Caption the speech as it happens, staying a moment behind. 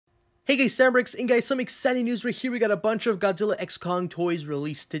Hey guys, Starbricks, and guys, some exciting news right here. We got a bunch of Godzilla X Kong toys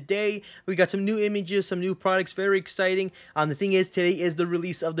released today. We got some new images, some new products, very exciting. The thing is, today is the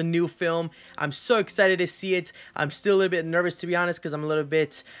release of the new film. I'm so excited to see it. I'm still a little bit nervous, to be honest, because I'm a little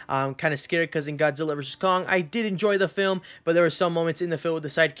bit kind of scared because in Godzilla vs. Kong, I did enjoy the film, but there were some moments in the film with the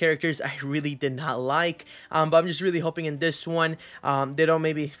side characters I really did not like. But I'm just really hoping in this one, they don't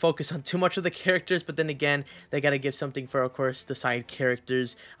maybe focus on too much of the characters, but then again, they got to give something for, of course, the side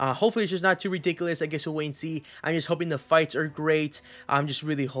characters. Hopefully it's just not too ridiculous. I guess we'll wait and see. I'm just hoping the fights are great. I'm just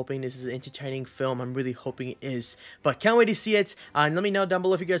really hoping this is an entertaining film. I'm really hoping it is. But can't wait to see it. And let me know down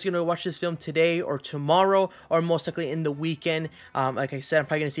below if you guys are going to watch this film today or tomorrow, or most likely in the weekend. Like I said, I'm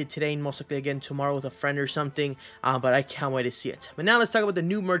probably going to see it today and most likely again tomorrow with a friend or something. But I can't wait to see it. But now let's talk about the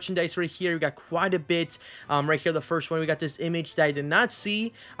new merchandise right here. We got quite a bit. Right here, the first one, we got this image that I did not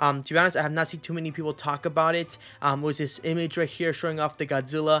see. To be honest, I have not seen too many people talk about it. Was this image right here showing off the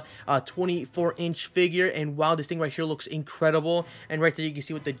Godzilla 24-inch figure, and wow, this thing right here looks incredible. And right there you can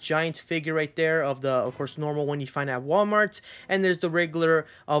see with the giant figure right there of the, of course, normal one you find at Walmart, and there's the regular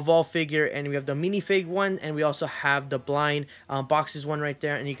Evolve figure, and we have the minifig one, and we also have the blind boxes one right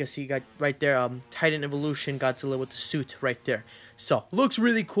there, and you can see got right there Titan Evolution Godzilla with the suit right there. So, looks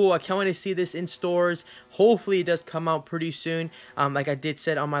really cool. I can't wait to see this in stores. Hopefully, it does come out pretty soon. Like I did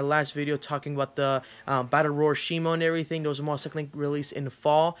said on my last video talking about the Battle Roar Shimo and everything. Those are most likely released in the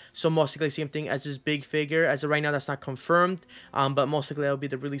fall. So, most likely same thing as this big figure. As of right now, that's not confirmed. But most likely, that will be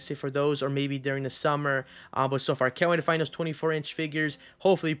the release date for those, or maybe during the summer. But so far, I can't wait to find those 24-inch figures.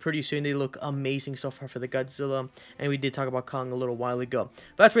 Hopefully, pretty soon. They look amazing so far for the Godzilla. And we did talk about Kong a little while ago.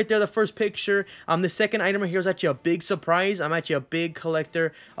 But that's right there, the first picture. The second item right here is actually a big surprise. I'm actually a big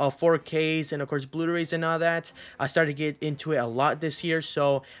collector of 4Ks and of course Blu-rays and all that. I started to get into it a lot this year,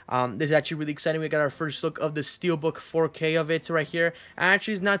 so this is actually really exciting. We got our first look of the Steelbook 4K of it right here.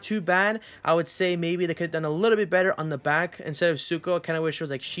 Actually, it's not too bad. I would say maybe they could have done a little bit better on the back instead of Suko. I kind of wish it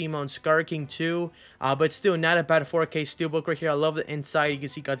was like Shimo and Scar King too, but still not a bad 4K Steelbook right here. I love the inside. You can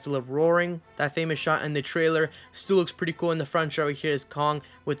see Godzilla roaring. That famous shot in the trailer still looks pretty cool. In the front shot right here is Kong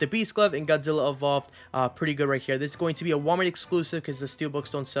with the Beast Glove and Godzilla Evolved. Pretty good right here. This is going to be a Walmart exclusive because the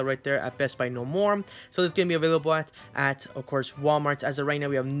Steelbooks don't sell right there at Best Buy no more. So this is going to be available at of course, Walmart. As of right now,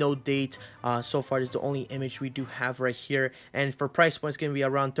 we have no date. So far, this is the only image we do have right here. And for price point, it's going to be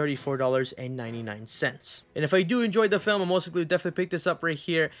around $34.99. And if I do enjoy the film, I'm most likely definitely pick this up right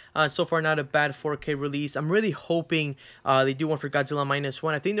here. So far, not a bad 4K release. I'm really hoping they do one for Godzilla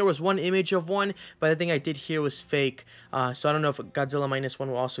 -1. I think there was one image of one, but I think I did hear was fake. So I don't know if Godzilla -1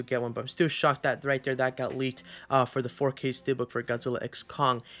 will also get one, but I'm still shocked that right there that got leaked for the 4K Steelbook for Godzilla X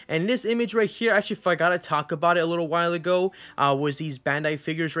Kong. And this image right here, actually forgot to talk about it a little while ago, was these Bandai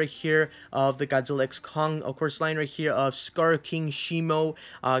figures right here of the Godzilla X Kong, of course, line right here of Scar King, Shimo,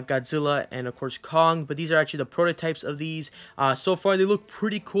 Godzilla, and of course Kong. But these are actually the prototypes of these. So far, they look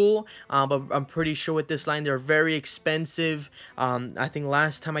pretty cool, but I'm pretty sure with this line, they're very expensive. I think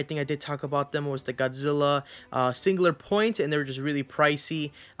last time I did talk about them was the Godzilla Singular Point, and they were just really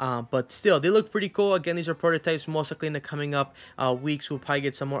pricey. But still, they look pretty cool. Again, these are prototypes. Most likely in the coming up weeks, we'll probably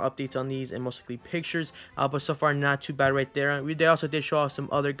get some more updates on these and most likely pictures. But so far, not too bad right there. They also did show off some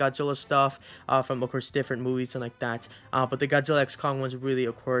other Godzilla stuff from, of course, different movies and like that. But the Godzilla X Kong ones really,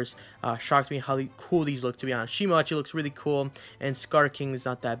 of course, shocked me how cool these look, to be honest. Shimo actually looks really cool, and Scar King is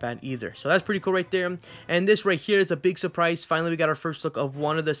not that bad either. So that's pretty cool right there. And this right here is a big surprise. Finally, we got our first look of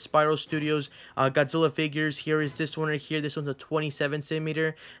one of the Spiral Studios Godzilla figures. Here is this one right here. This one's a 27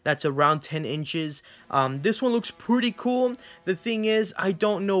 centimeter. That's around 10 inches. This one looks pretty cool. The thing is, I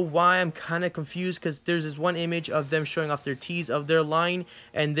don't know why. I'm kind of confused because there's this one image of them showing off their tees of their line,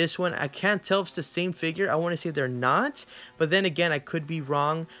 and this one, I can't tell if it's the same figure. I want to say if they're not, but then again, I could be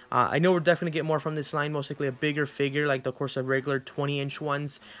wrong. I know we're definitely going to get more from this line, most likely a bigger figure, like of course the regular 20-inch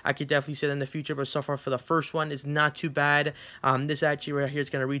ones. I could definitely say that in the future, but so far for the first one, it's not too bad. This actually right here is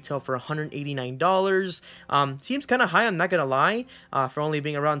going to retail for $189. Seems kind of high, I'm not going to lie, for only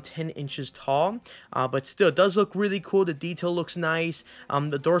being around 10 inches tall, but still, it does look really cool. The detail looks nice.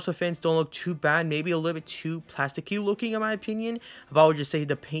 The dorsal fins don't look too bad, maybe a little bit too plasticky looking in my opinion, but I would just say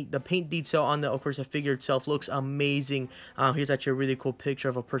the paint detail on the, of course, the figure itself looks amazing. Here's actually a really cool picture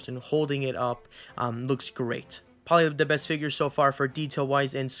of a person holding it up. Looks great. probably the best figures so far for detail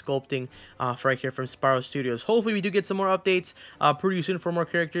wise and sculpting for right here from Spyro Studios. Hopefully we do get some more updates pretty soon for more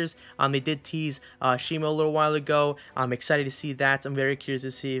characters. They did tease Shima a little while ago. I'm excited to see that. I'm very curious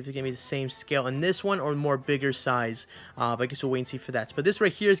to see if it's gonna be the same scale in this one or more bigger size, but I guess we'll wait and see for that. But this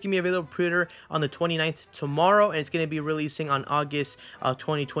right here is gonna be available pre-order on the 29th tomorrow, and it's gonna be releasing on August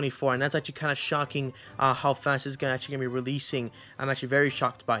 2024, and that's actually kind of shocking how fast it's actually gonna be releasing. I'm actually very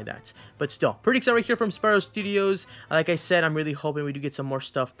shocked by that, but still pretty excited right here from Spyro Studios. Like I said, I'm really hoping we do get some more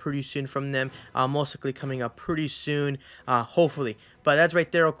stuff pretty soon from them, most likely coming up pretty soon, hopefully. But that's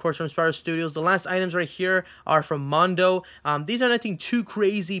right there, of course, from Spyro Studios. The last items right here are from Mondo. These are nothing too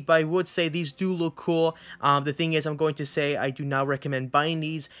crazy, but I would say these do look cool. The thing is, I'm going to say I do not recommend buying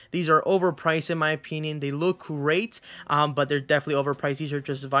these. These are overpriced in my opinion. They look great, but they're definitely overpriced. These are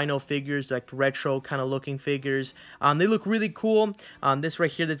just vinyl figures, like retro kind of looking figures. They look really cool. This right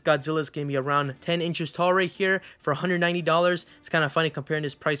here, this Godzilla is going to be around 10 inches tall right here for $190. It's kind of funny comparing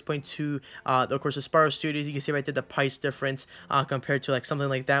this price point to, of course, the Spyro Studios. You can see right there the price difference compared to like something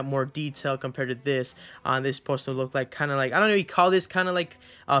like that, more detail compared to this. This is supposed to look like kind of like, I don't know, you call this kind of like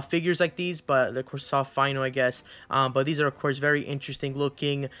figures like these, but of course soft vinyl, I guess. But these are of course very interesting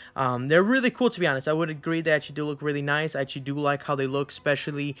looking. They're really cool, to be honest. I would agree they actually do look really nice. I actually do like how they look,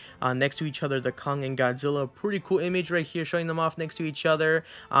 especially next to each other, the Kong and Godzilla. Pretty cool image right here showing them off next to each other.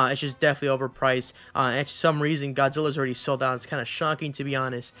 It's just definitely overpriced. And for some reason Godzilla's already sold out. It's kind of shocking, to be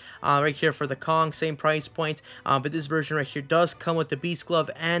honest. Right here for the Kong, same price point, but this version right here does come with the Beast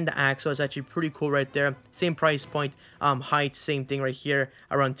Glove and the axe, so it's actually pretty cool right there. Same price point, height, same thing right here,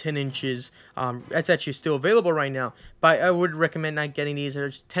 around 10 inches. That's actually still available right now, but I would recommend not getting these.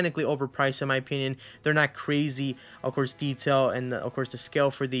 They're technically overpriced in my opinion. They're not crazy. Of course, detail and of course the scale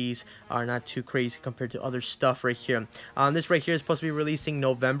for these are not too crazy compared to other stuff right here. This right here is supposed to be releasing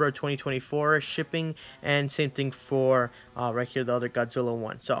November 2024 shipping, and same thing for right here, the other Godzilla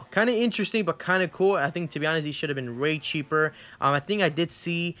one. So kind of interesting, but kind of cool. I think, to be honest, these should have been way cheaper. I think I did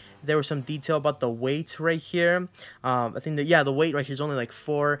see there was some detail about the weight right here. I think that, yeah, the weight right here is only like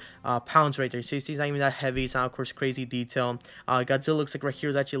 4 pounds right there. So it's not even that heavy. It's not, of course, crazy detail. Godzilla looks like right here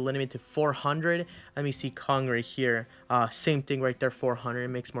is actually limited to 400. Let me see Kong right here. Same thing right there, 400. It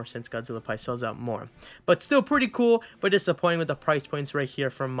makes more sense. Godzilla probably sells out more, but still pretty cool, but disappointing with the price points right here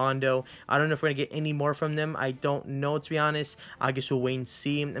from Mondo. I don't know if we're gonna get any more from them. I don't know, to be honest. I guess we'll wait and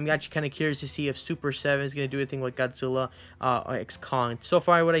see. I'm actually kind of curious to see if Super 7 is gonna do anything with Godzilla X Kong. So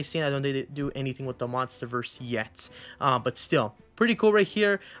far, what I've seen, I don't think they do anything with the MonsterVerse yet, but still pretty cool right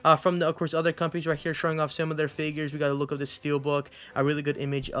here from the, of course, other companies right here showing off some of their figures. We got a look of the Steelbook, a really good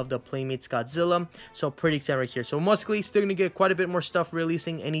image of the Playmates Godzilla. So pretty excited right here. So most likely still gonna get quite a bit more stuff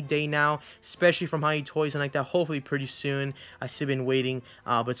releasing any day now, especially from High Toys and like that. Hopefully pretty soon. I've still been waiting,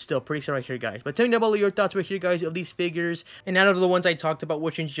 but still pretty excited right here, guys. But tell me down below your thoughts right here, guys, of these figures, and out of the ones I talked about,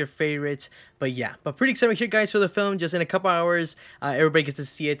 which one's your favorites. But yeah, but pretty excited right here, guys, for the film. Just in a couple hours, everybody gets to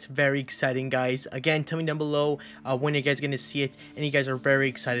see it. Very exciting, guys. Again, tell me down below when you guys gonna see it, and you guys are very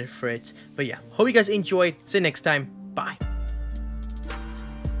excited for it. But yeah, hope you guys enjoyed. See you next time. Bye.